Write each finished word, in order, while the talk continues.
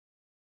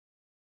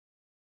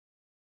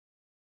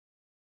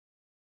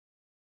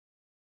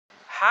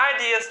Hi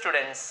dear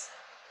students,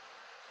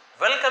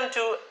 welcome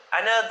to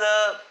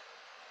another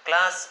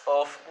class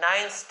of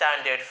 9th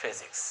standard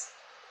physics.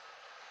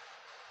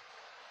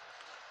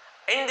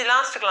 In the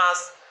last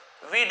class,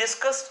 we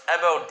discussed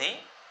about the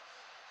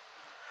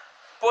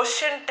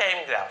position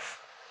time graph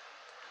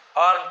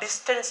or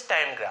distance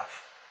time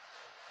graph.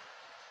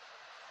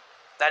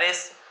 That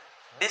is,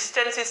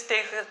 distance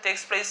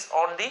takes place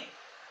on the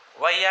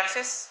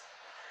y-axis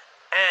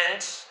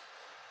and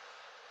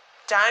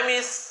time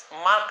is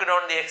marked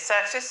on the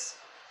x-axis.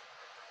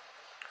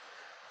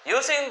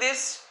 Using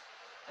this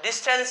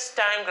distance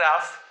time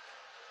graph,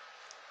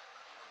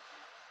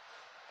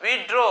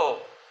 we draw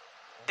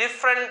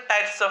different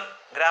types of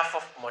graph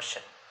of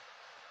motion.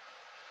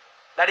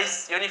 That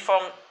is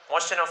uniform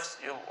motion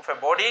of a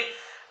body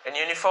in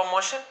uniform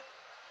motion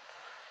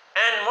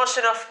and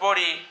motion of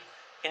body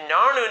in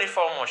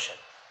non-uniform motion,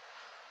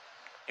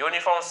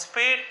 uniform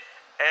speed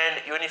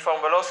and uniform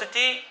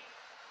velocity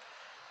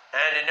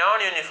and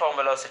non-uniform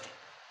velocity.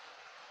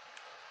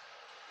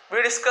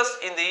 We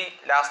discussed in the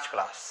last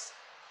class.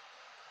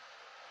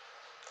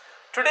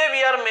 Today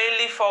we are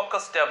mainly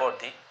focused about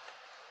the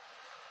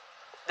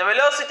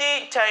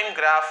velocity time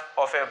graph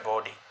of a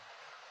body.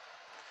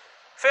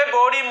 If a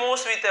body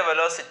moves with a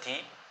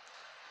velocity,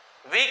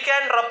 we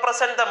can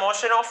represent the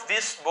motion of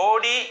this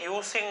body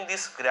using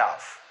this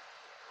graph.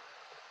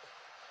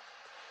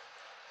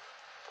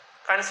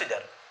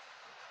 Consider,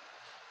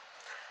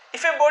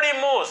 if a body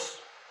moves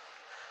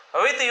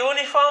with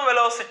uniform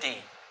velocity,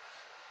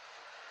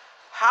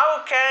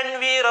 how can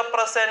we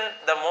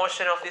represent the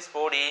motion of this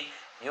body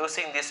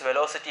using this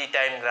velocity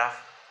time graph?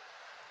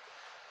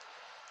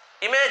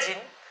 Imagine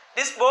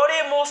this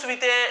body moves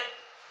with a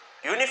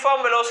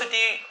uniform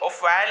velocity of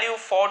value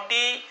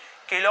 40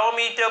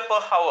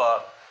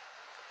 km/h.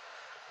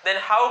 Then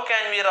how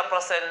can we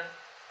represent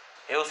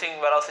using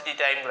velocity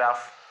time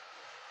graph?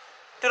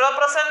 To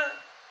represent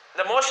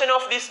the motion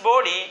of this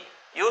body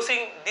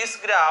using this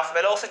graph,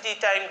 velocity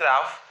time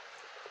graph,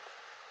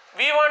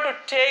 we want to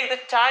take the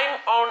time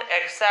on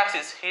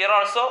x-axis. Here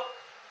also,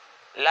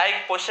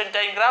 like position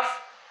time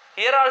graph,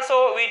 here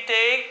also we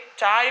take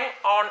time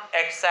on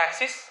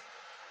x-axis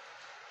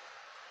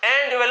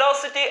and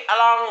velocity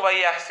along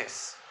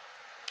y-axis,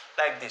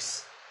 like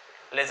this.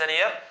 Listen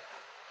here.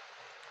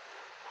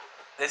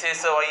 This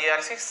is the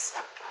y-axis,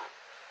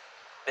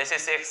 this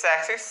is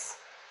x-axis,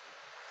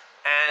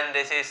 and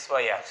this is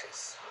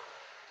y-axis.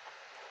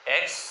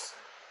 X,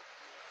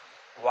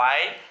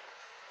 Y,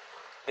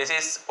 this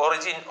is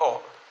origin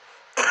O.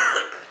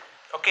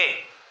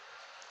 Okay.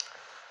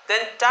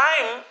 Then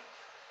time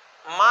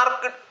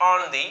marked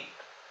on the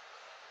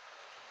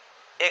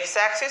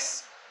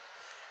x-axis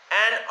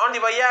and on the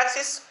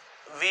y-axis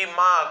we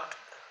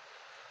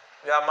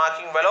are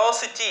marking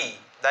velocity,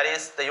 that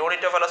is the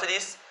unit of velocity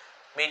is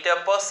meter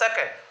per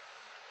second.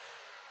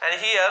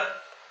 And here,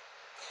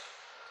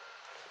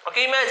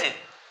 okay, imagine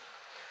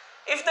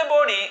if the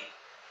body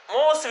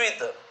moves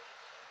with,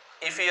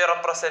 if you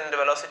represent the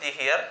velocity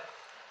here,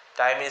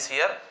 time is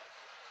here,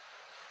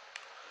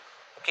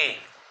 okay,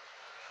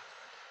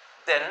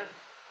 then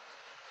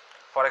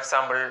for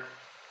example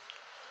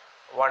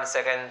 1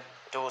 second,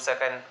 2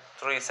 second,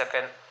 3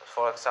 second,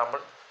 for example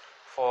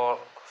for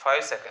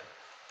 5 second,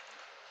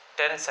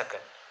 10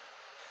 second,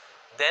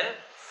 then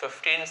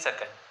 15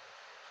 second,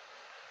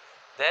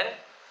 then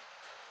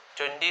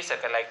 20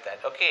 second, like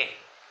that, okay,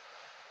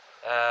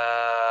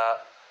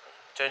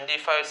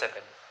 25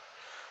 second.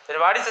 Then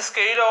what is the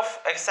scale of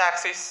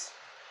x-axis?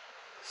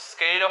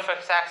 Scale of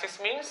x-axis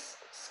means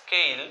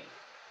scale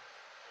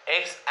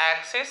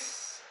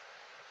x-axis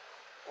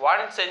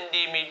 1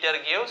 centimeter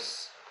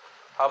gives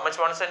how much?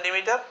 1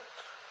 centimeter?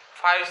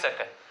 5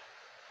 second.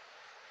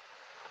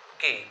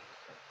 Okay,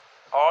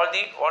 all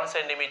the 1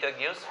 centimeter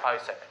gives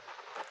 5 second.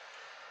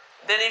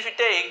 Then if you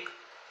take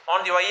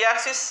on the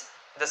y-axis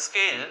the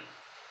scale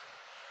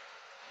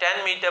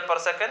 10 meter per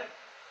second,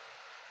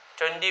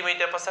 20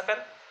 meter per second,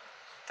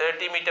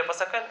 30 meter per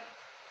second,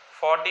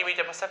 40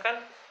 meter per second,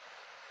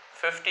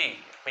 50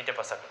 meter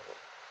per second.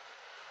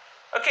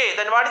 Okay,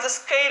 then what is the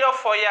scale of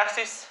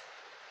y-axis?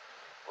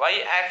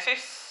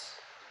 Y-axis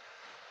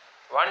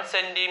 1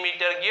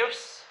 centimeter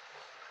gives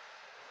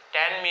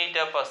 10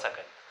 meter per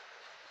second.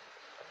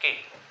 Okay,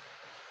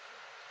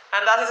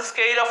 and that is the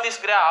scale of this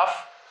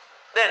graph.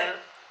 Then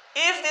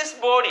if this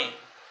body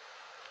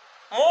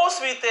moves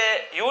with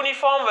a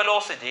uniform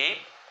velocity,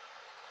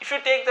 if you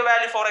take the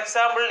value, for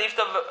example, if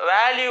the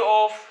value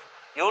of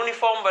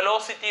uniform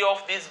velocity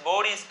of this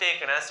body is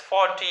taken as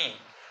 40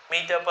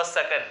 meter per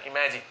second,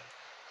 imagine,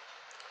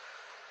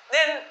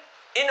 then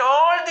in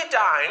all the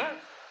time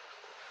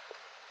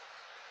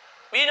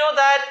we know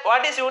that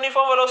what is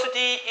uniform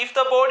velocity. If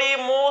the body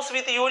moves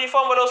with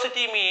uniform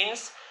velocity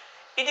means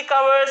it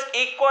covers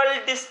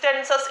equal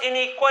distances in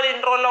equal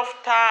interval of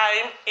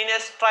time in a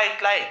straight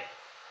line.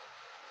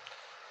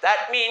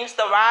 That means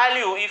the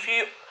value, if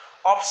you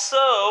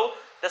observe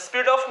the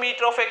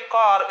speedometer of a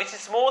car which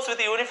is moves with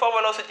uniform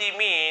velocity,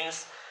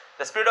 means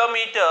the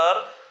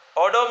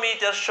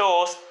odometer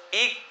shows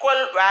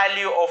equal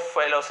value of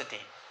velocity.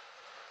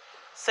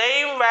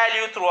 same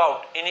value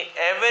throughout. In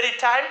every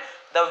time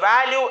the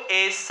value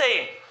is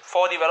same.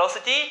 For the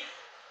velocity,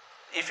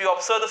 if you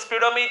observe the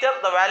speedometer,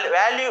 the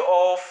value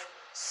of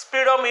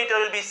speedometer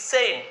will be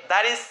same.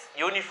 That is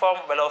uniform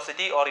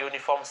velocity or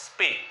uniform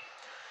speed.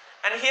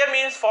 And here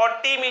means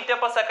 40 meter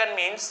per second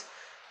means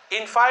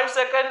in 5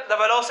 seconds the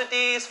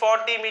velocity is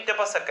 40 meter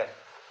per second.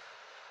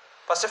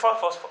 First of all,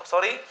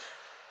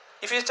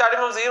 if you start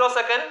from 0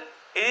 second,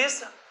 it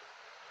is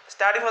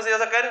starting from 0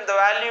 second, the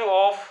value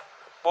of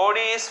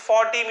body is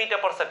 40 meter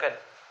per second.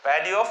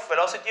 Value of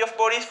velocity of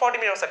body is 40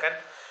 meter per second.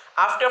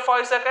 After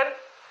 5 seconds,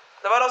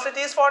 the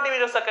velocity is 40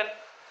 meter per second.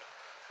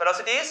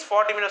 Velocity is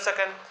 40 meter per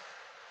second.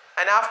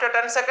 And after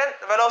 10 seconds,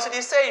 the velocity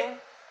is same,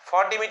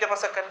 40 meter per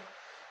second.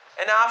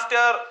 And after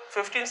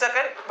 15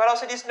 seconds,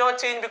 velocity is not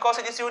changed because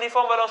it is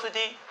uniform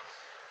velocity.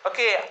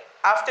 Okay,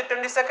 after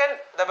 20 seconds,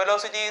 the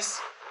velocity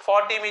is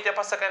 40 meter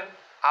per second.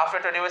 After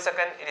 25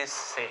 seconds, it is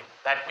same.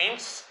 That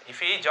means if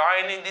we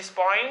join in these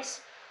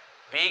points,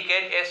 we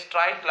get a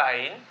straight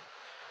line,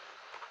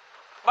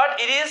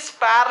 but it is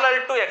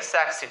parallel to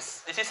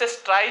x-axis. This is a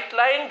straight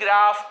line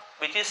graph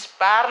which is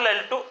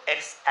parallel to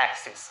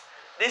x-axis.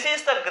 This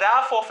is the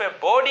graph of a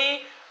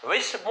body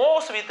which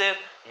moves with a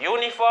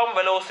uniform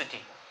velocity.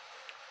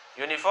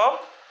 Uniform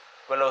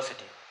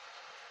velocity.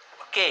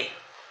 Okay,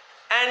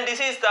 and this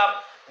is the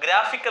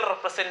graphical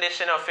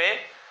representation of a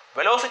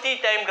velocity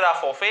time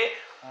graph of a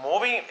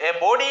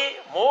body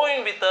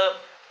moving with a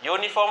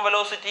uniform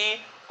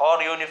velocity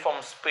or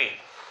uniform speed.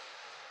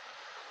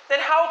 Then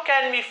how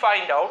can we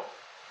find out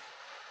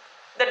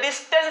the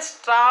distance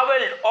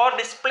travelled or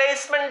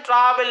displacement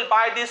travelled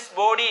by this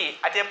body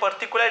at a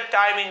particular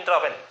time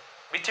interval?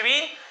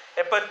 Between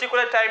a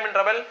particular time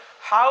interval,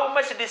 how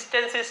much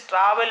distance is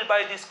travelled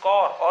by this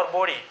car or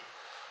body?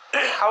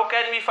 How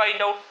can we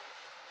find out?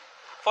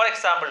 For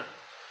example,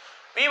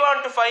 we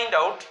want to find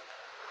out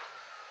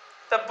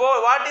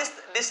what is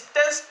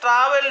distance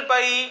travelled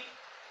by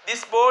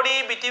this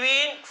body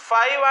between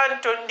 5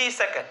 and 20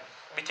 seconds.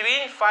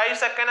 Between 5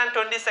 seconds and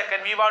 20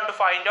 seconds, we want to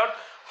find out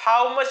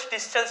how much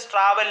distance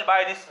travelled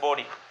by this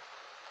body.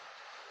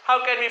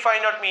 How can we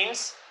find out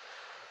means,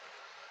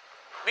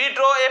 we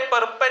draw a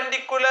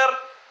perpendicular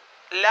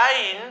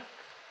line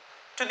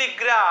to the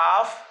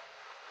graph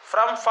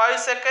from 5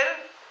 seconds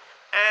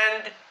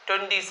and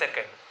 20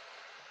 seconds.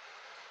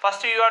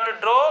 First we want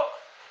to draw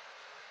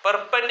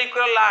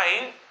perpendicular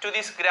line to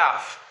this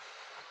graph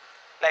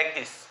like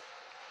this.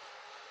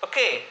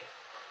 Okay,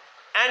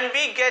 and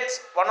we get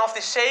one of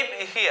the shape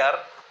here.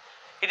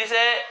 It is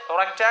a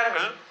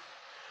rectangle.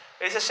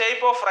 It is a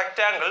shape of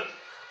rectangle.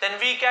 Then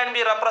we can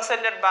be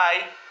represented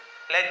by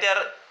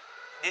letter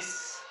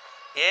this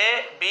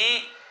A, B,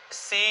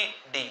 C,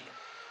 D.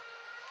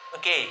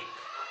 Okay,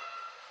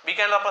 we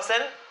can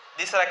represent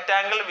this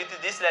rectangle with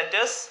these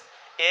letters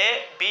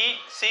A, B,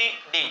 C,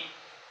 D.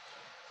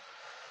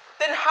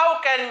 Then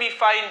how can we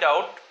find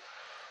out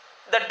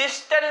the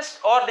distance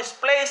or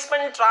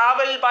displacement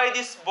travelled by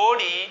this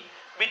body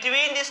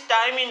between this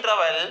time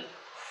interval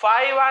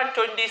 5 and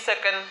 20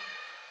 seconds?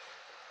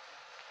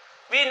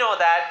 We know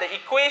that the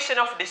equation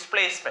of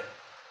displacement.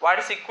 What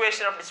is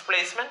equation of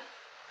displacement?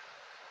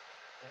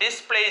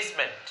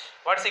 Displacement.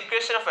 What is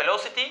equation of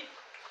velocity?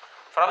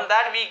 From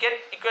that we get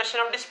equation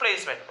of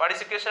displacement. What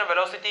is equation of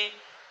velocity?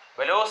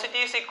 Velocity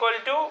is equal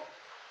to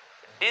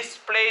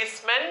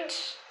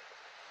displacement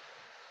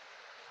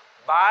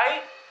by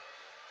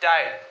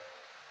time.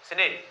 Isn't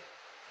it?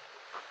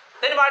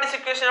 Then what is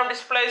equation of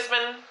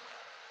displacement?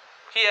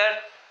 Here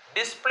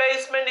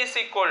displacement is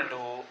equal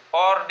to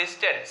or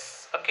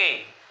distance.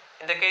 Okay.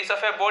 In the case of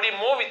a body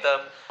moving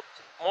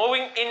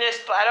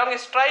along a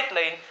straight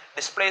line,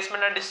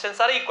 displacement and distance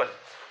are equal.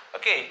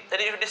 Okay. Then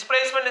if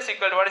displacement is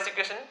equal to what is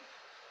equation?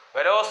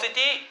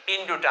 Velocity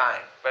into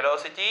time.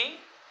 Velocity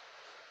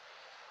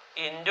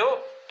into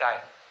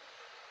time.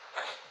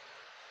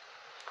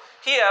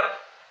 Here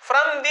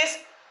from this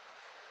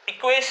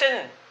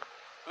equation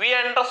we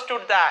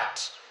understood that.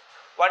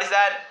 What is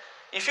that?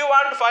 If you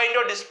want to find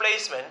out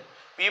displacement,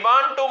 we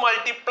want to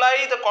multiply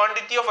the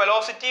quantity of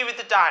velocity with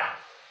time.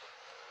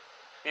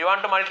 We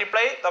want to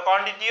multiply the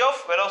quantity of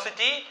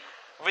velocity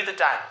with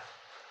time.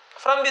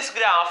 From this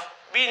graph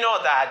we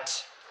know that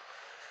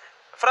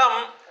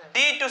from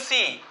D to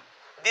C,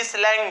 this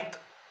length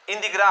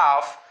in the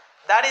graph,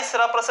 that is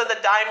represent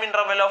the time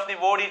interval of the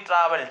body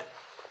travelled.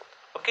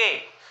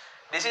 Okay,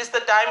 this is the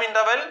time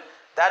interval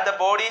that the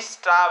body is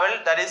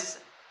travelled, that is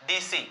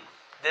DC.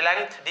 The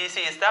length DC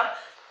is the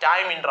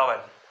time interval.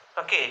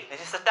 Okay,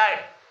 this is the time.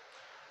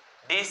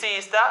 DC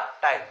is the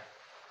time.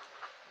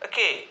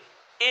 Okay,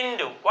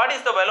 into what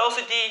is the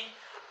velocity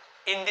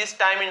in this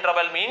time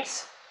interval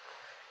means,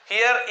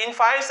 here in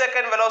 5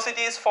 second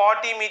velocity is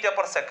 40 meter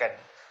per second.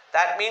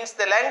 That means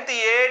the length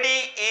AD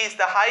is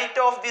the height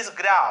of this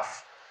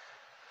graph.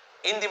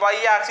 In the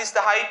y-axis,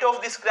 the height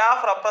of this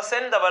graph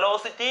represent the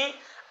velocity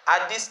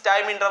at this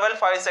time interval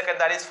 5 seconds,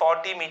 that is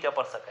 40 meter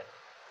per second.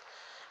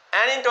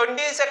 And in 20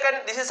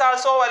 seconds, this is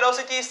also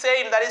velocity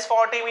same, that is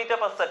 40 meter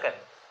per second.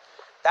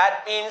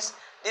 That means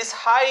this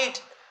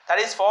height that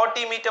is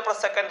 40 meter per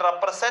second,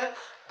 represent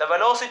the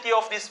velocity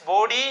of this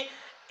body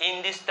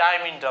in this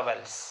time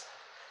intervals.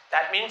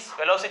 That means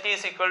velocity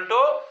is equal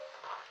to,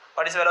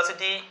 what is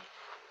velocity?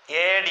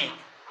 AD.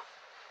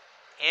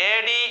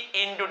 AD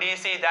into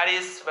DC, that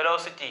is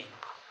velocity.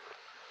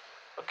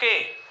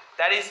 Okay,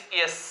 that is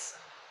S.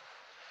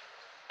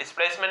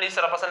 Displacement is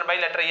represented by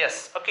letter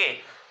S.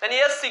 Okay, then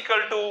S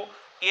equal to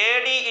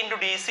AD into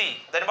DC.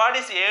 Then what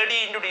is AD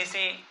into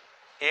DC?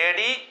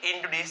 AD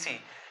into DC.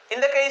 In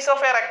the case of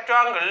a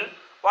rectangle,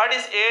 what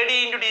is AD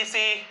into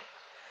DC?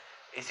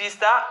 This is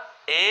the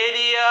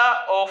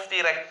area of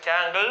the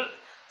rectangle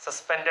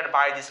suspended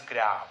by this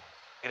graph.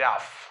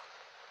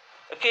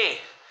 Okay,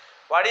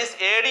 what is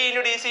AD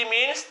into DC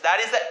means? That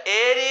is the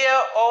area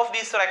of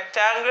this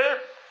rectangle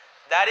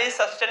that is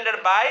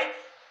suspended by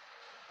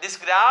this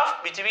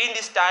graph between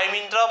this time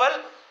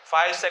interval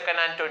 5 seconds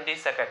and 20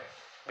 seconds,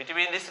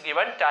 between this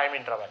given time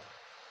interval.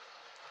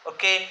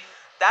 Okay,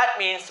 that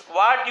means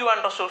what you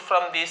understood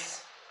from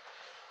this,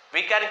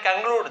 we can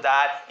conclude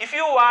that if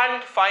you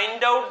want to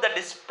find out the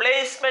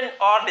displacement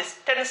or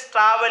distance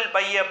traveled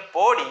by a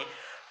body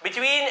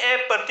between a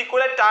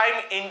particular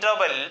time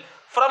interval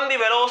from the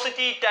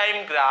velocity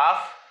time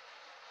graph,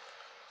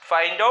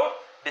 find out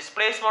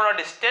displacement or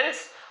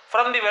distance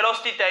from the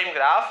velocity time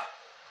graph.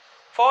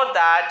 For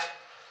that,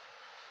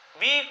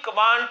 we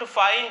want to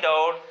find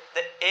out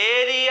the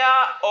area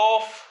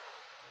of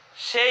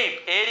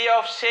shape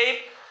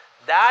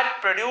that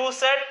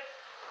produced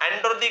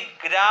under the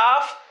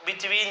graph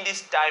between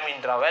this time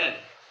interval.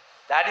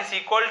 That is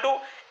equal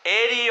to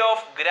area of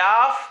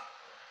graph,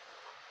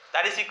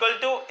 that is equal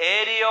to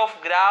area of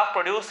graph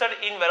produced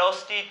in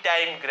velocity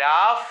time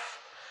graph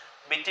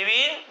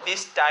between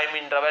this time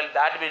interval.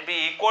 That will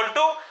be equal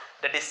to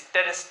the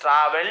distance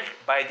travelled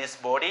by this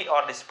body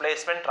or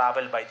displacement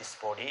travelled by this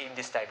body in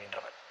this time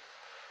interval.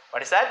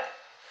 What is that?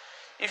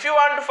 If you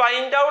want to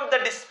find out the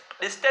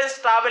distance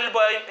travelled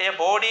by a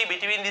body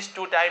between these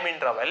two time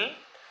interval,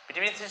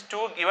 between these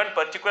two given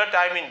particular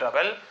time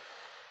interval,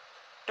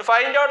 to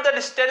find out the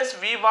distance,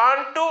 we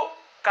want to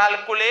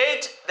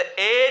calculate the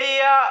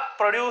area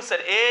produced,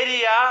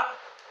 area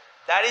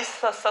that is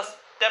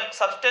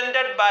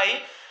subtended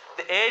by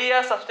the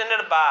area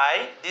subtended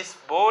by this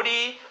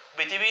body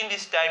between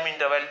this time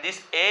interval.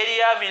 This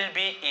area will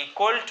be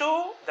equal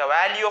to, the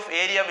value of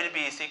area will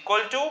be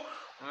equal to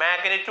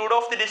magnitude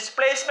of the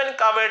displacement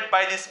covered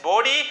by this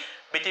body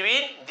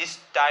between this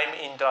time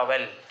interval.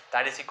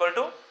 That is equal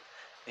to,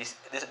 this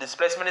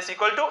displacement is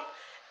equal to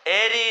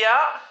area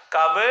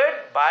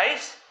covered by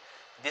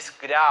this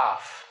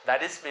graph,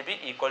 that is may be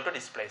equal to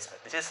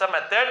displacement. This is a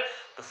method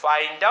to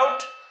find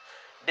out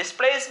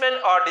displacement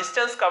or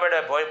distance covered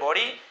by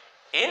body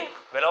in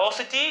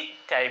velocity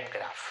time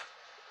graph.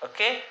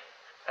 Okay,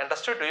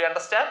 understood? Do you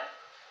understand?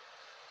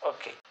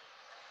 Okay,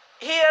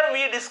 here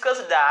we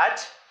discussed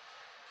that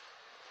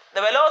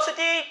the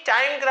velocity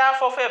time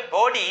graph of a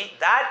body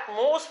that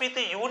moves with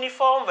a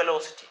uniform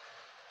velocity,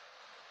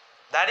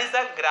 that is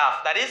the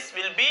graph, that is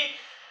will be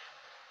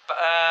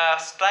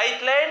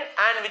straight line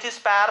and which is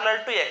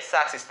parallel to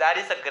x-axis. That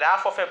is the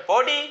graph of a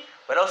body,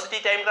 velocity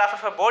time graph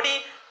of a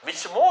body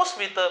which moves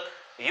with a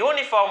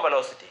uniform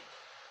velocity.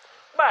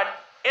 But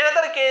in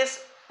another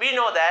case, we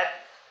know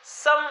that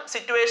some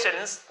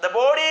situations the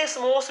body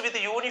moves with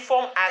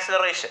uniform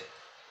acceleration.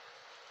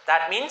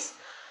 That means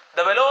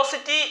the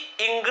velocity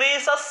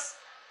increases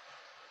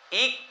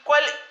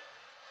equal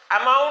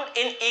amount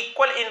in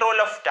equal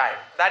interval of time.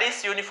 That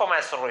is uniform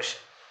acceleration.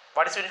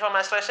 What is uniform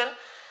acceleration?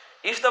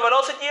 If the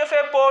velocity of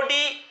a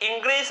body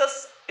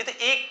increases with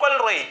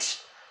equal rate,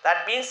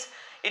 that means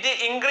it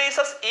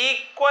increases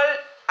equal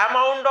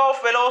amount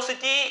of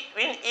velocity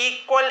in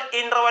equal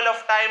interval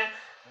of time,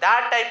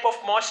 that type of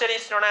motion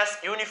is known as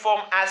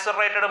uniform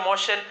accelerated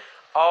motion,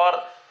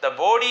 or the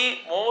body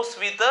moves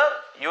with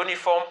a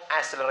uniform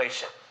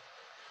acceleration.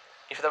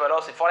 If the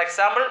velocity, for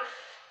example,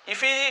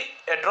 if we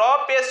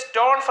drop a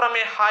stone from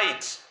a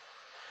height,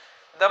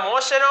 the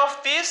motion of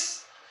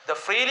this, the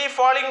freely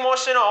falling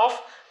motion of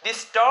this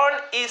stone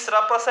is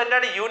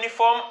represented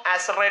uniform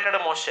accelerated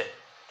motion,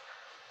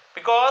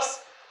 because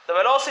the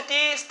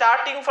velocity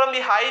starting from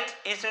the height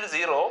is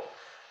 0.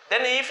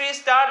 Then if we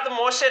start the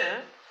motion,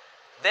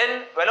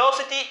 then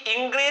velocity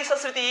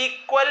increases with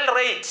equal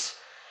rate,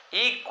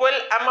 equal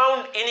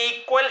amount in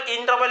equal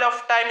interval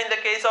of time in the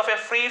case of a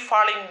free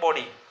falling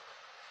body.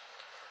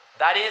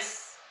 That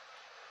is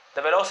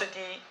the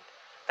velocity,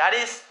 that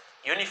is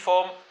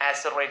uniform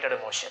accelerated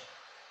motion.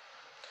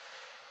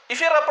 If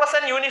you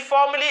represent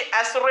uniformly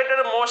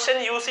accelerated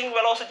motion using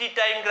velocity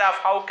time graph,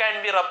 how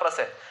can we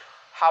represent?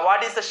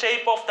 What is the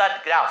shape of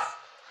that graph?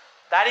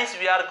 That is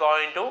we are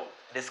going to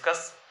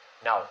discuss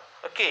now.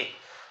 Okay.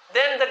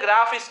 Then the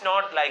graph is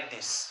not like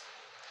this.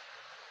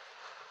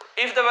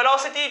 If the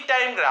velocity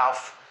time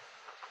graph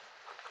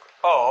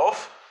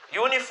of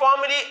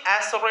uniformly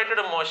accelerated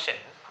motion,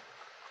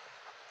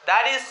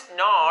 that is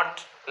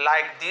not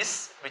like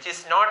this, which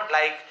is not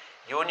like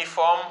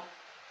uniform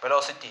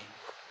velocity.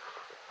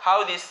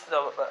 How is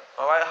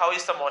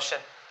the motion?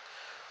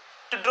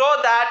 To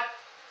draw that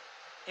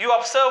you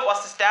observe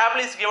what the table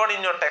is given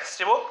in your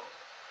textbook.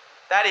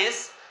 That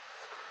is,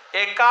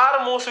 a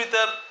car moves with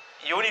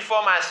a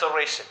uniform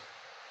acceleration.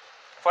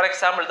 For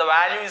example, the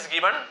value is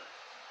given,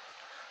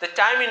 the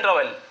time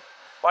interval.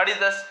 What is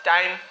the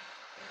time?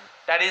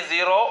 That is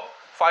 0,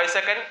 5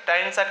 second,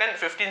 10 second,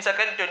 15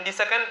 second, 20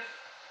 second,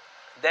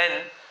 then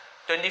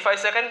 25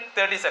 second,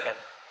 30 second.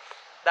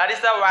 That is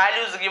the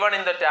values given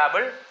in the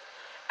table.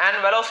 And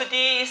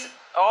velocity is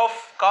of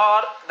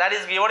car, that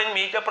is given in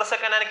meter per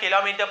second and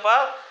kilometer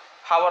per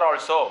hour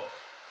also.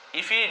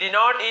 If we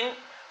denote in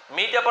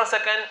meter per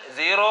second,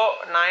 0,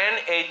 9,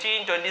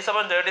 18,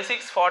 27,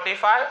 36,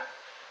 45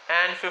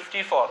 and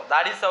 54.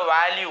 That is the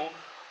value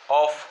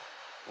of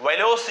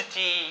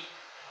velocity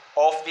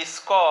of this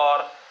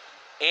car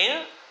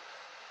in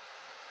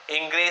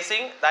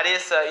increasing, that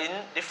is in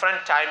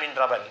different time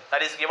interval,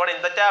 that is given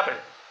in the table.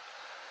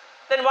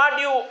 Then what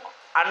you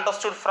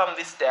understood from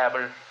this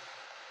table?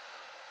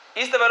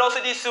 Is the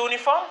velocity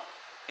uniform?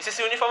 Is this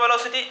uniform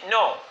velocity?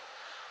 No.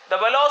 The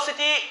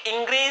velocity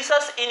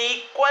increases in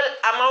equal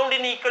amount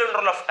in equal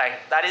interval of time.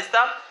 That is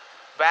the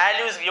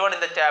values given in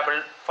the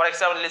table. For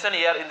example, listen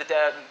here in the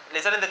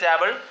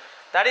table.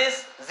 That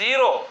is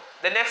 0.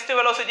 The next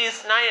velocity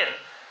is 9.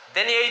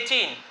 Then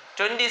 18,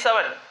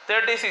 27,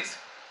 36,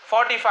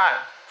 45,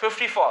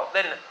 54.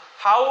 Then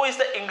how is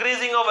the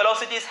increasing of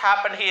velocities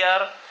happen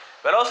here?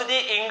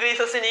 Velocity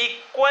increases in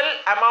equal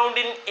amount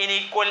in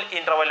equal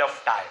interval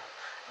of time.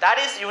 That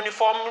is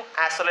uniform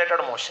accelerated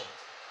motion.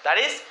 That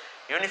is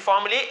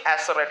uniformly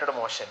accelerated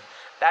motion.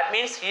 That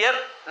means here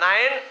 9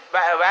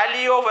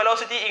 value of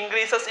velocity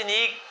increases in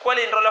equal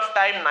interval of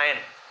time 9.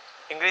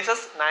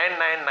 Increases 9,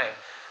 9, 9.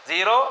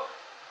 0,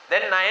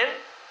 then 9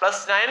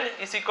 plus 9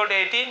 is equal to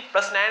 18,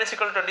 plus 9 is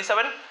equal to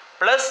 27,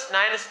 plus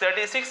 9 is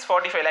 36,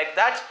 45, like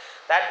that.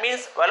 That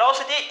means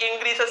velocity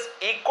increases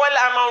equal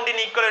amount in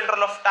equal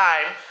interval of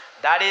time.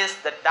 That is,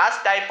 that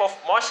type of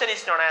motion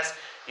is known as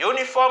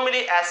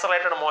uniformly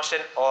accelerated motion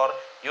or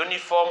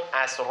uniform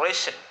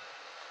acceleration.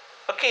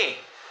 Okay,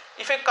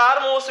 if a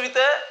car moves with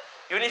a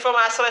uniform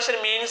acceleration,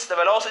 means the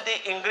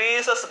velocity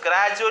increases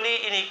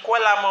gradually in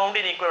equal amount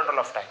in equal interval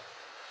of time.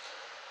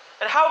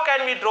 And how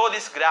can we draw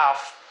this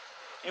graph?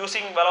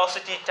 Using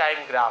velocity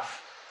time graph.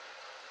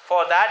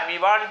 For that we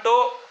want to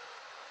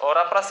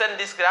represent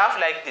this graph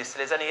like this.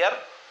 Listen here.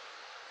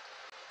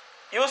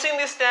 Using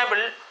this table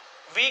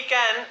we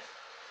can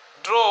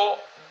draw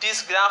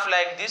this graph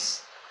like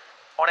this.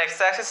 On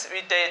x-axis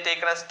we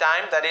taken as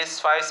time, that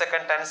is 5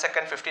 second, 10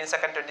 second, 15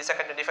 second, 20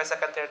 second, 25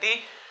 second,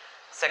 30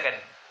 second.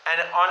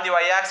 And on the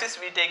y-axis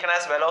we taken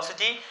as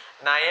velocity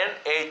 9,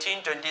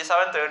 18,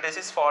 27,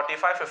 36,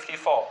 45,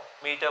 54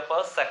 meter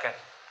per second.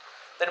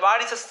 Then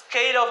what is the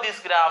scale of this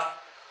graph?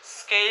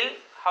 Scale,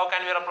 how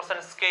can we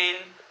represent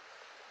scale?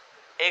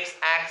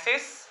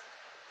 X-axis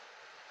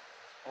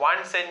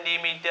 1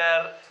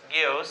 centimeter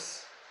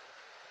gives,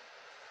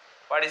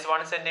 what is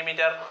 1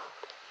 centimeter?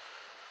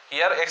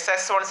 Here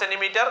x-axis 1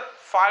 centimeter,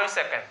 5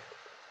 second.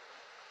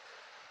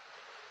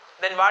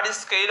 Then what is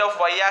scale of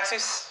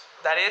y-axis?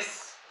 That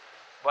is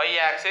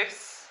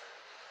y-axis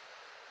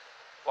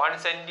 1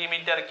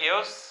 centimeter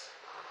gives,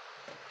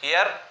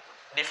 here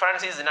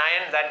difference is 9,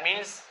 that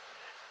means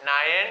 9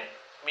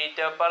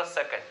 meter per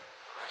second.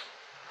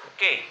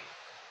 Okay.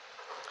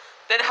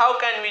 Then how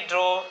can we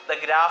draw the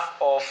graph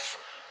of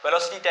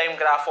velocity time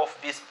graph of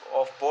this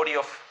body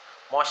of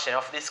motion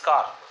of this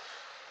car?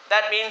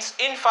 That means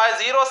in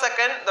 0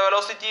 second the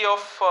velocity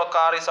of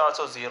car is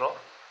also 0.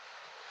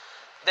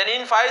 Then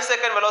in 5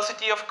 second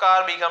velocity of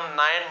car become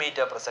 9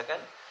 meter per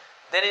second.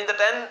 Then in the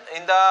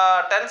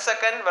 10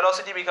 second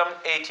velocity become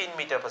 18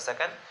 meter per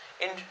second.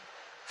 In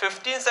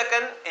 15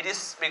 second it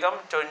is become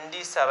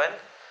 27.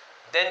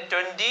 Then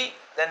 20,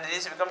 then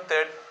this become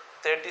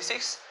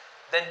 36,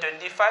 then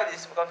 25,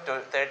 this become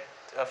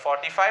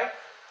 45,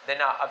 then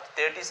up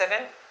to 30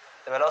 second,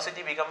 the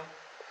velocity become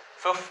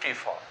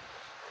 54.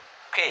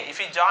 Okay, if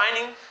we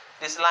joining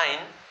this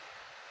line,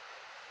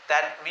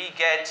 that we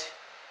get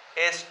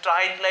a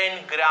straight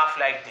line graph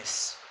like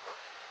this.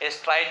 A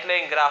straight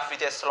line graph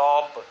with a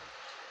slope,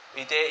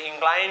 with a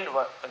inclined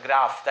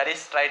graph, that is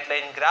straight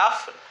line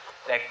graph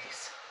like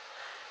this.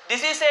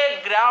 This is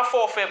a graph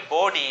of a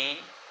body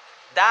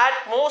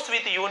that moves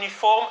with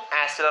uniform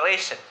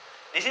acceleration.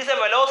 This is a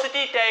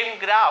velocity time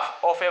graph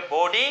of a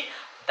body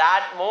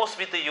that moves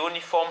with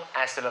uniform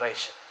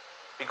acceleration.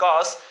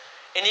 Because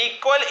in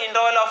equal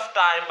interval of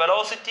time,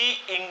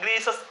 velocity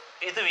increases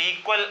with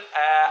equal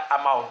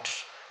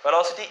amount.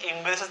 Velocity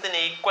increases in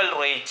equal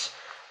rate.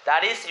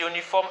 That is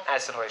uniform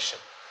acceleration.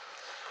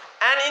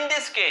 And in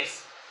this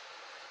case,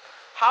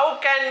 how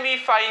can we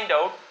find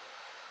out?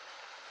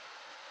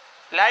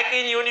 Like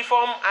in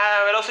uniform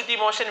velocity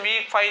motion,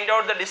 we find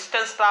out the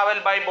distance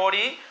traveled by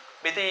body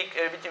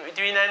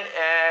between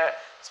a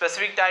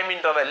specific time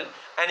interval.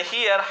 And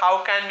here,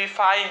 how can we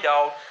find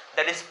out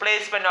the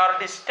displacement or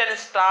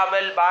distance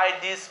traveled by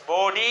this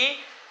body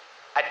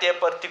at a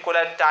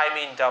particular time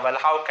interval?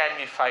 How can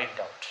we find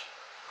out?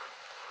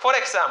 For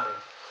example,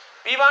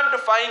 we want to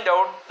find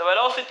out the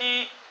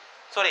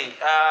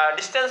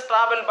distance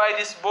traveled by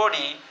this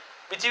body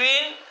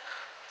between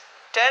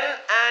 10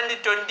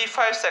 and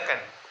 25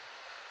 seconds.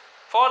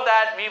 For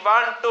that, we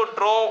want to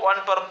draw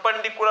one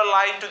perpendicular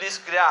line to this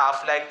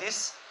graph like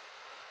this.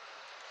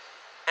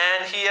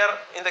 And here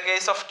in the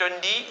case of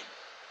 25,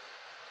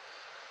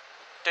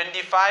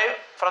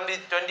 from the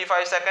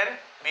 25 second,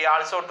 we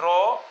also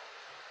draw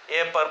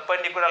a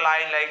perpendicular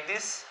line like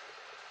this.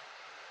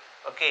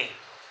 Okay.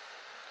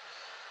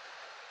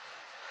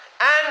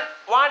 And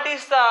what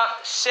is the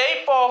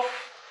shape of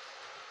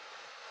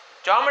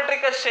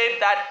geometrical shape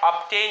that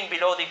obtained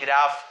below the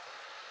graph?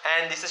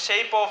 And this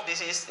shape of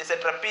this is a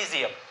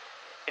trapezium.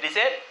 It is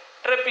a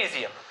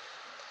trapezium.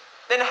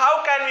 Then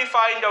how can we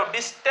find out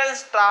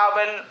distance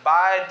traveled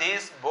by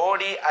this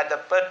body at the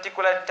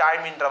particular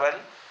time interval?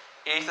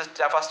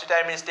 The first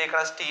time is taken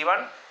as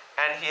t1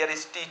 and here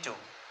is t2.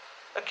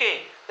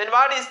 Okay, then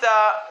what is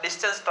the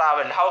distance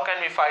traveled? How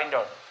can we find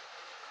out?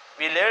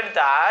 We learned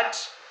that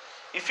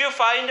if you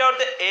find out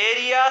the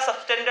area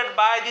subtended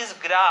by this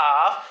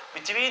graph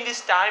between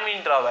this time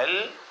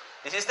interval,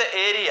 this is the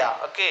area,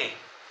 okay,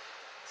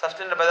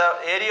 subtended by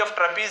the area of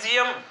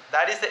trapezium,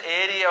 that is the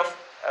area of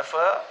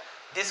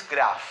this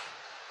graph.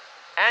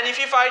 And if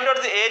you find out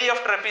the area of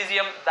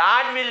trapezium,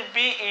 that will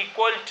be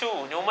equal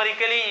to,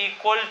 numerically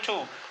equal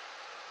to,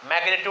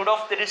 magnitude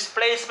of the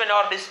displacement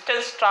or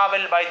distance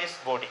traveled by this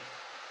body.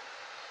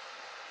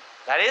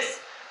 That is,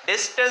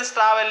 distance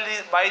traveled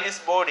by this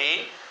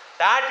body,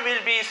 that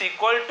will be is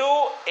equal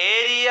to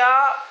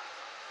area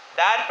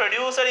that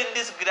produced in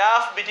this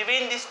graph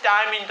between this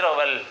time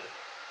interval.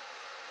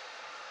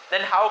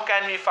 Then how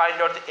can we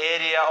find out the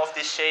area of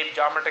this shape,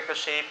 geometrical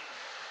shape?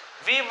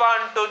 We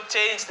want to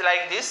change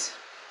like this.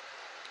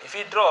 If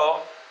we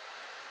draw,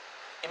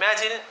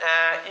 imagine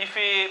if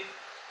we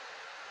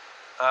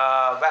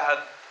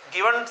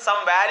given some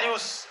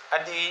values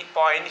at the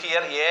point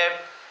here A,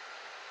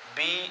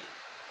 B,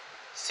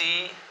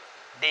 C,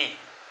 D.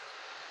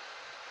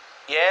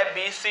 A,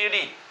 B, C,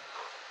 D.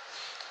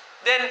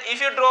 Then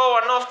if you draw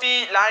one of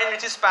the line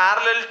which is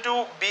parallel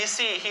to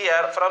BC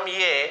here from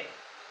A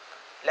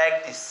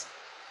like this,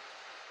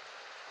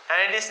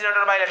 and it is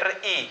denoted by letter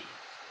E,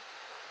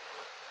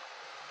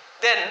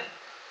 then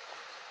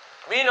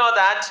we know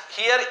that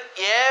here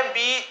A,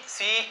 B,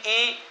 C,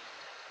 E,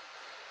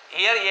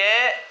 here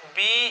A,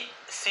 B,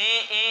 C,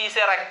 E is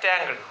a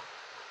rectangle,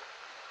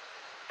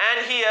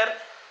 and here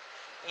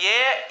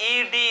A,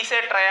 E, D is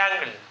a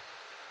triangle,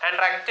 and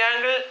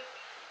rectangle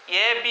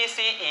A, B,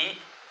 C, E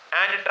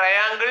and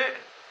triangle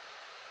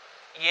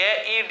A,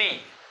 E,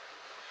 D.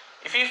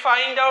 If we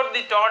find out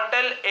the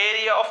total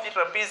area of the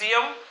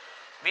trapezium,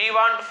 we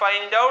want to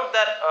find out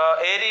the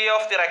area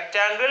of the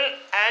rectangle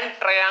and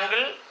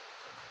triangle.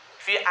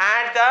 If we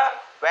add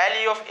the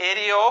value of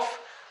area of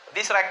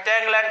this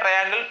rectangle and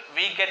triangle,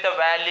 we get the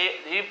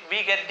value,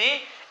 we get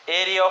the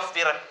area of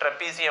the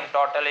trapezium,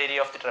 total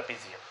area of the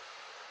trapezium.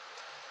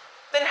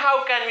 Then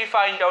how can we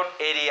find out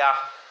area?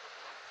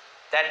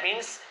 That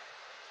means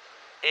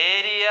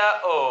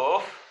area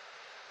of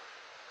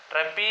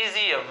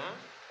trapezium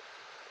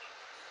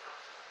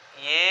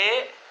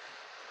A,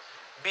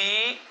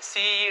 B,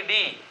 C,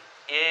 D.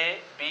 A,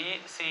 B,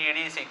 C,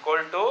 D is equal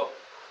to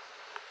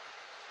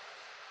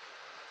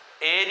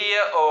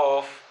area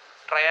of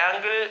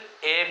triangle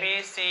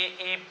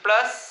ABCE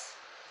plus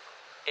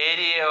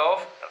area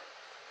of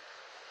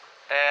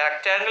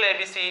rectangle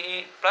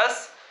ABCE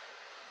plus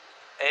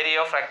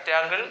area of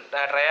rectangle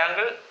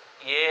triangle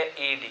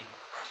AED.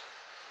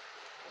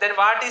 Then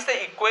what is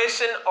the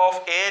equation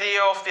of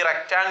area of the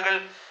rectangle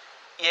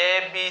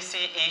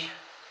ABCE?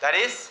 That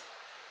is,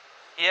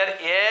 here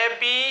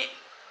AB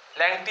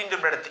length into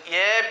breadth,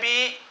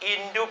 AB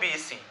into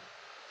BC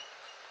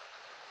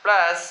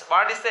plus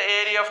what is the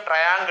area of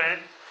triangle?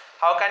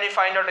 How can we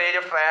find out area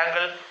of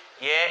triangle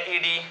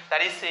AED?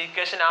 That is the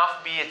equation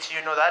of BH,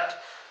 you know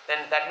that.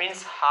 Then that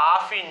means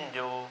half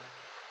into,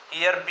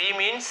 here B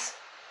means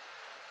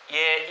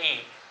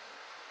AE,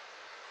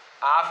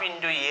 half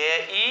into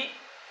AE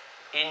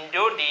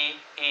into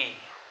DE,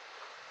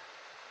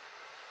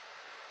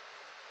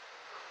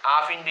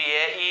 half into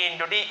AE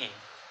into DE.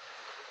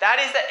 That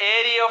is the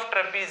area of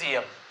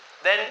trapezium.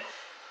 Then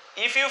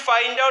if you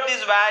find out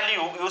this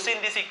value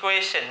using this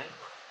equation,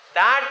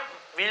 that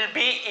will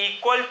be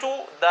equal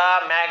to the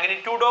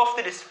magnitude of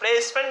the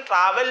displacement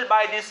traveled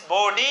by this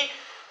body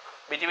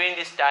between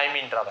this time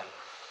interval.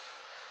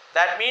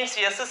 That means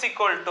S is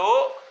equal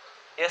to,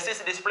 S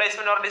is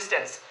displacement or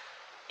distance,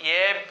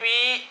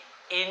 AB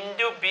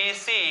into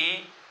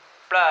BC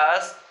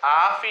plus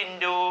half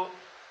into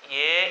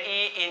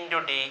AE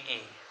into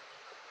DE.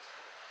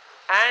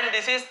 And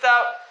this is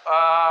the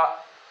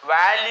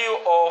value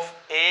of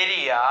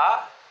area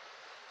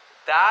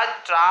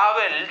that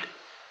traveled,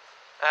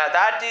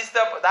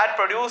 that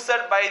produced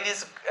by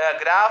this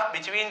graph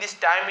between this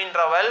time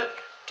interval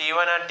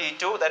T1 and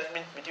T2, that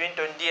means between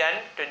 20 and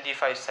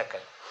 25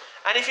 seconds.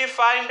 And if you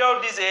find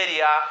out this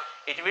area,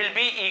 it will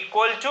be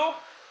equal to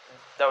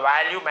the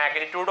value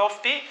magnitude of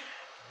the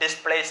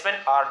displacement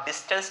or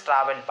distance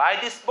traveled by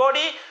this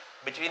body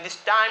between this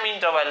time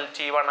interval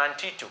T1 and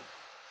T2.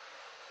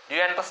 Do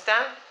you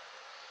understand?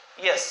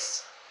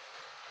 Yes.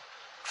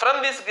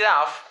 From this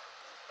graph,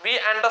 we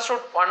understood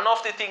one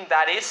of the thing,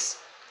 that is,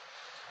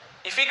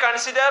 if we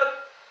consider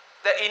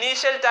the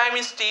initial time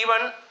is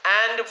t1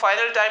 and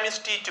final time is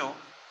t2,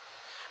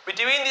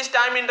 between this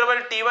time interval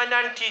t1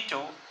 and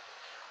t2,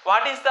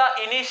 what is the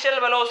initial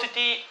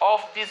velocity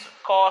of this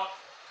core?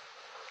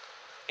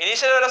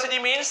 Initial velocity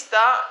means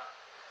the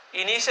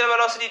initial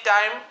velocity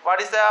time. What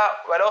is the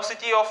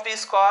velocity of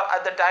this car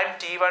at the time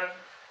t1?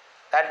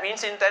 That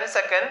means in 10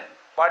 seconds,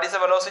 what is the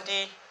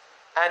velocity?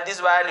 And this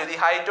value, the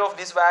height of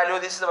this value,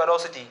 this is the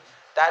velocity.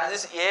 That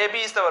is AB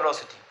is the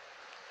velocity.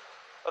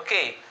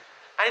 Okay.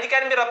 And it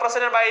can be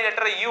represented by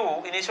letter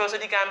U. Initial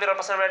velocity can be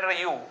represented by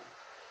letter U.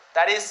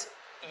 That is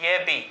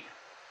AB.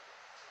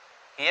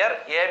 Here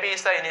AB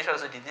is the initial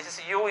velocity. This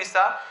is U is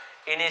the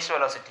initial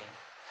velocity.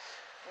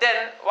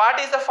 Then what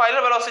is the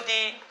final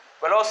velocity?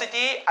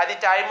 Velocity at the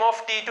time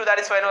of t2, that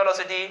is final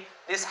velocity.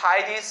 This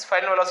height is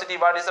final velocity.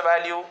 What is the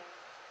value?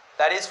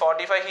 That is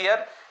 45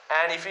 here.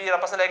 And if we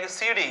represent like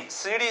CD,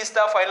 CD is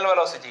the final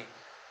velocity.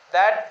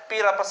 That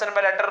be represented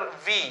by letter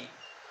V.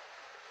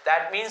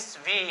 That means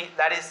V,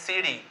 that is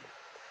CD.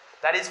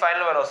 That is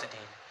final velocity.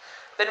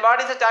 Then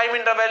what is the time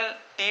interval?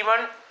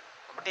 T1,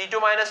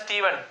 T2 minus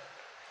T1.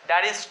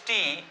 That is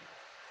T.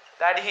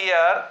 That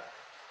here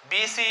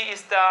BC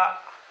is the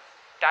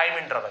time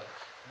interval.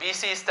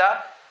 BC is the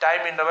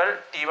time interval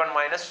T1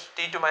 minus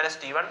T2 minus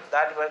T1.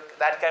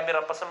 That can be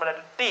represented by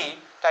T,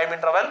 time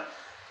interval.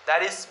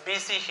 That is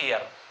BC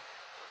here.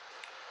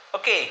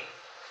 Okay.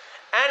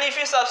 And if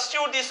you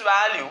substitute this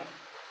value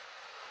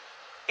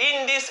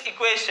in this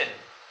equation,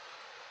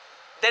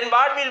 then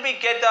what will we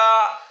get?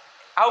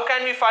 How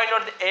can we find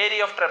out the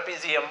area of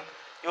trapezium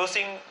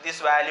using this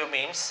value?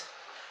 Means,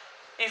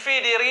 if we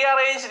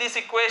rearrange this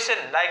equation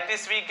like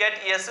this, we get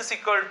S is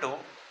equal to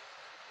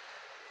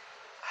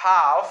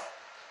half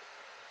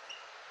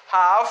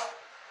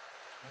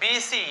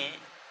BC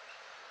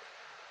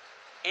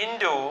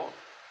into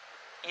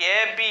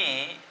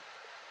AB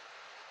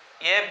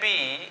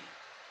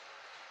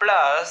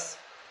plus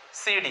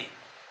CD.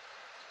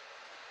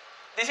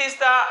 This is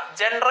the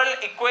general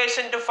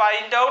equation to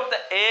find out the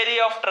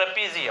area of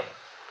trapezium.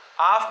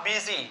 Half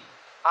BC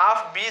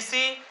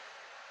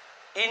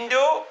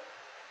into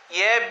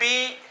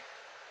AB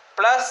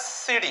plus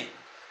CD.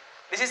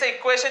 This is the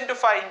equation to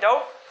find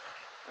out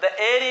the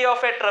area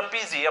of a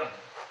trapezium.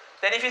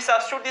 Then if you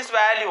substitute this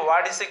value,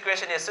 what is the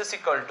equation? S is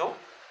equal to,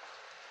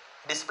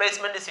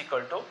 displacement is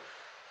equal to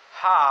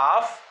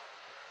half,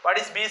 what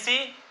is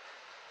BC?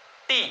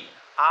 T.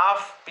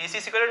 Half BC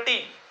is equal to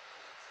T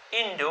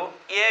into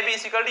AB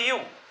is equal to U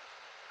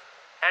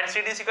and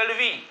CD is equal to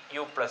V,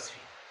 U plus V.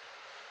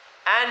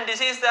 And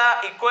this is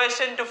the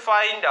equation to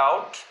find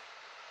out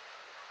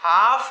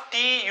half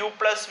T U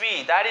plus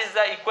V. That is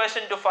the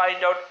equation to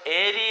find out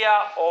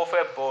area of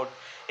a board,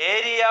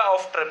 area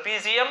of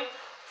trapezium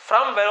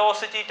from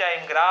velocity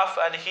time graph,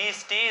 and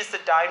his T is the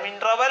time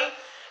interval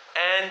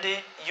and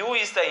U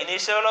is the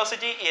initial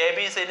velocity,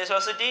 AB is the initial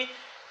velocity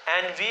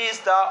and V is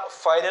the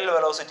final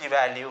velocity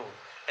value.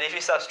 And if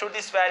we substitute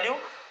this value,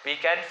 we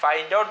can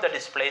find out the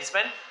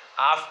displacement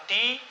of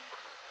T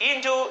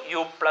into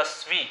U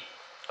plus V.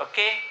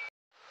 Okay.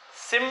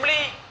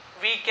 Simply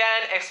we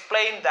can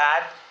explain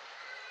that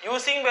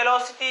using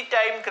velocity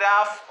time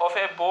graph of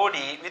a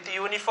body with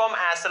uniform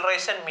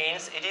acceleration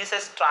means it is a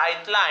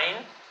straight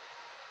line,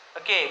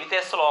 okay, with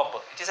a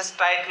slope. It is a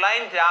straight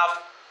line graph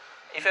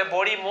if a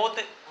body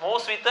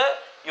moves with a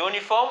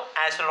uniform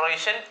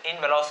acceleration in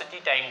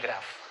velocity time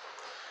graph.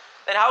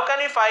 Then how can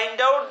we find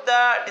out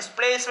the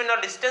displacement or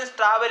distance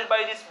traveled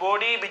by this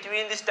body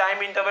between this time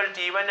interval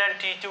t1 and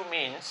t2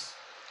 means?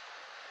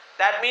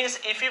 That means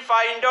if you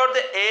find out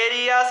the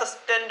area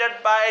sustained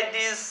by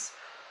this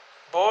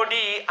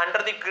body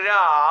under the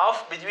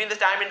graph between the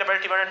time interval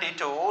t1 and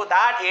t2,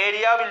 that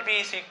area will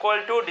be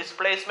equal to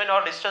displacement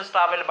or distance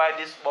traveled by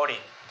this body.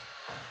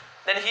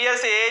 Then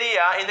here's the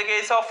area. In the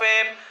case of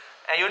a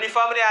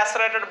uniformly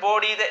accelerated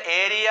body, the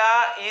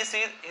area is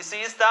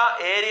the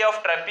area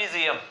of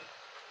trapezium.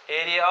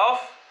 Area of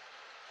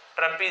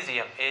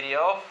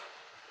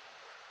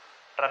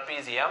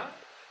trapezium.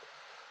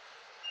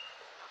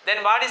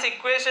 Then what is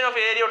equation of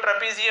area of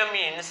trapezium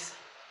means?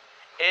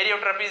 Area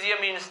of trapezium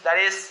means, that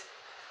is,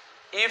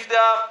 if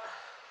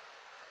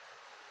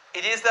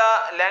it is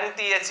the length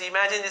h,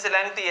 imagine this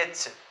length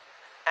h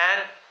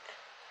and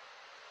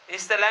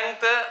is the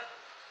length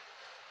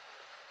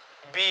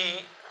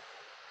b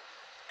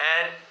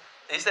and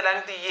is the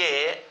length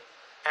a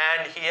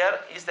and here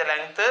is the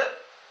length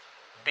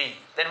b.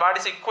 Then what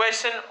is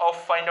equation of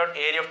find out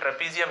area of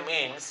trapezium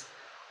means?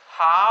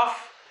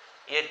 Half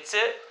h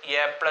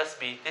a plus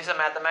b. This is a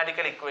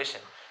mathematical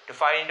equation to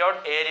find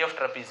out area of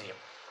trapezium.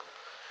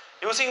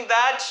 Using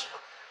that,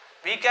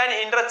 we can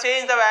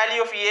interchange the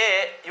value of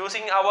a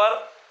using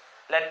our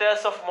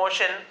letters of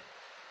motion.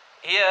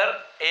 Here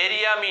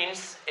area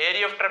means,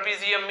 area of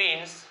trapezium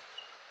means,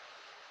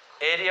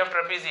 area of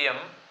trapezium,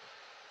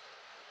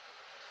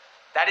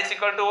 that is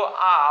equal to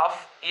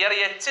half. Here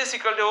h is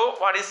equal to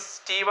what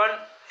is t1,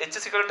 h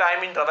is equal to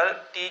time interval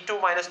t2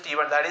 minus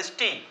t1, that is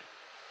t.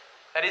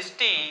 that is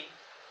t.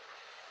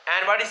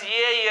 And what is a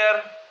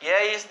here?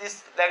 A is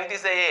this length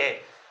is the a,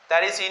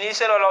 that is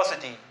initial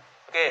velocity.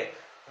 Okay,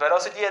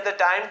 velocity at the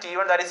time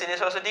t1, that is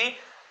initial velocity,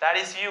 that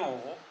is u,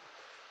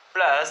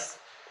 plus,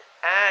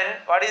 and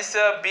what is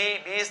b?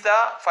 B is the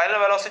final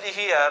velocity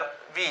here,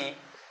 v,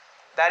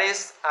 that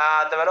is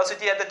the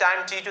velocity at the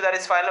time t2, that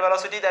is final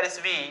velocity, that is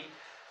v,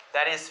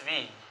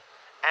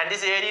 and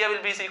this area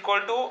will be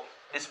equal to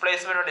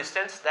displacement or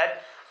distance,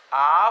 that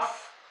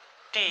half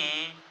t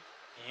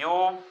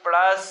u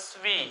plus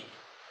v.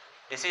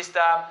 This is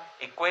the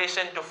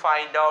equation to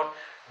find out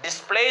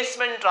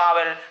displacement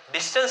travel,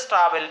 distance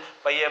travel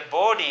by a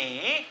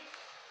body.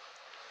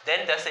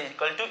 Then that's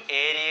equal to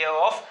area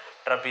of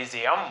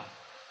trapezium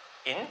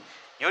in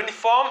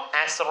uniform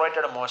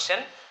accelerated motion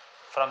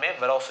from a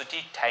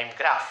velocity time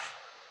graph.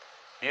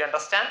 Do you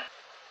understand?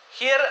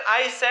 Here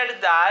I said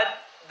that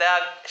the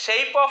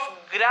shape of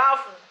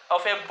graph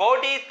of a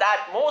body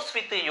that moves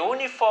with a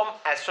uniform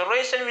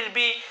acceleration will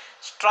be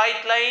straight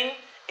line.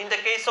 In the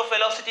case of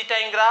velocity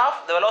time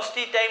graph, the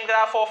velocity time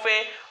graph of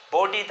a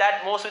body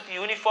that moves with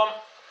uniform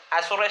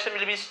acceleration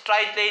will be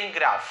straight line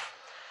graph.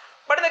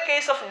 But in the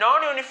case of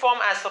non-uniform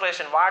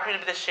acceleration, what will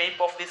be the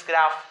shape of this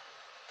graph?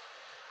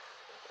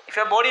 If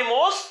a body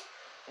moves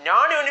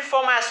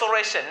non-uniform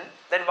acceleration,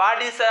 then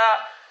what is the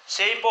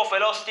shape of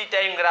velocity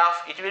time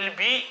graph? It will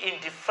be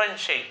in different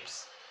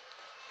shapes.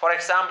 For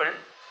example,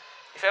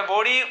 if a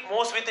body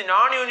moves with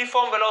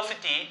non-uniform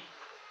velocity,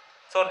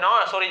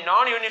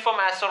 non-uniform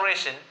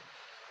acceleration,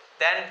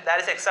 then that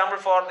is example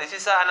for, this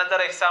is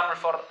another example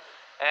for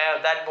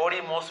that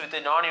body moves with a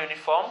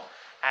non-uniform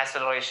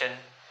acceleration,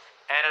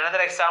 and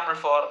another example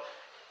for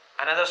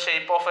another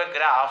shape of a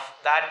graph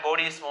that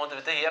body is moved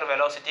with here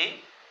velocity,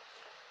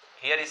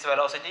 here is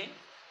velocity,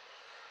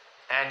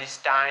 and is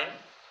time,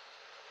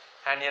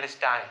 and here is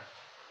time.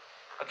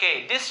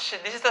 Okay, this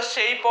is the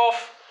shape of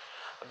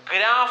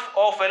graph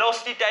of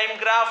velocity time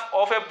graph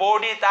of a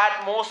body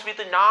that moves with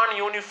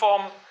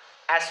non-uniform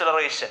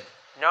acceleration.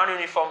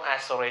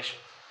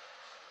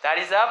 That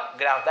is a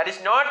graph. That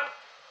is not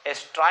a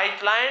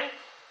straight line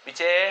which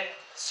a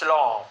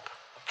slope.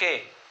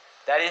 Okay,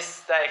 that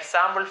is the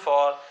example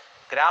for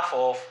graph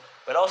of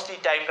velocity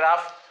time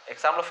graph.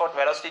 Example for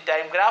velocity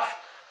time graph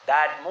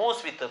that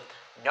moves with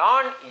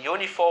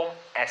non-uniform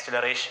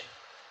acceleration.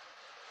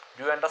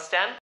 Do you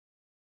understand?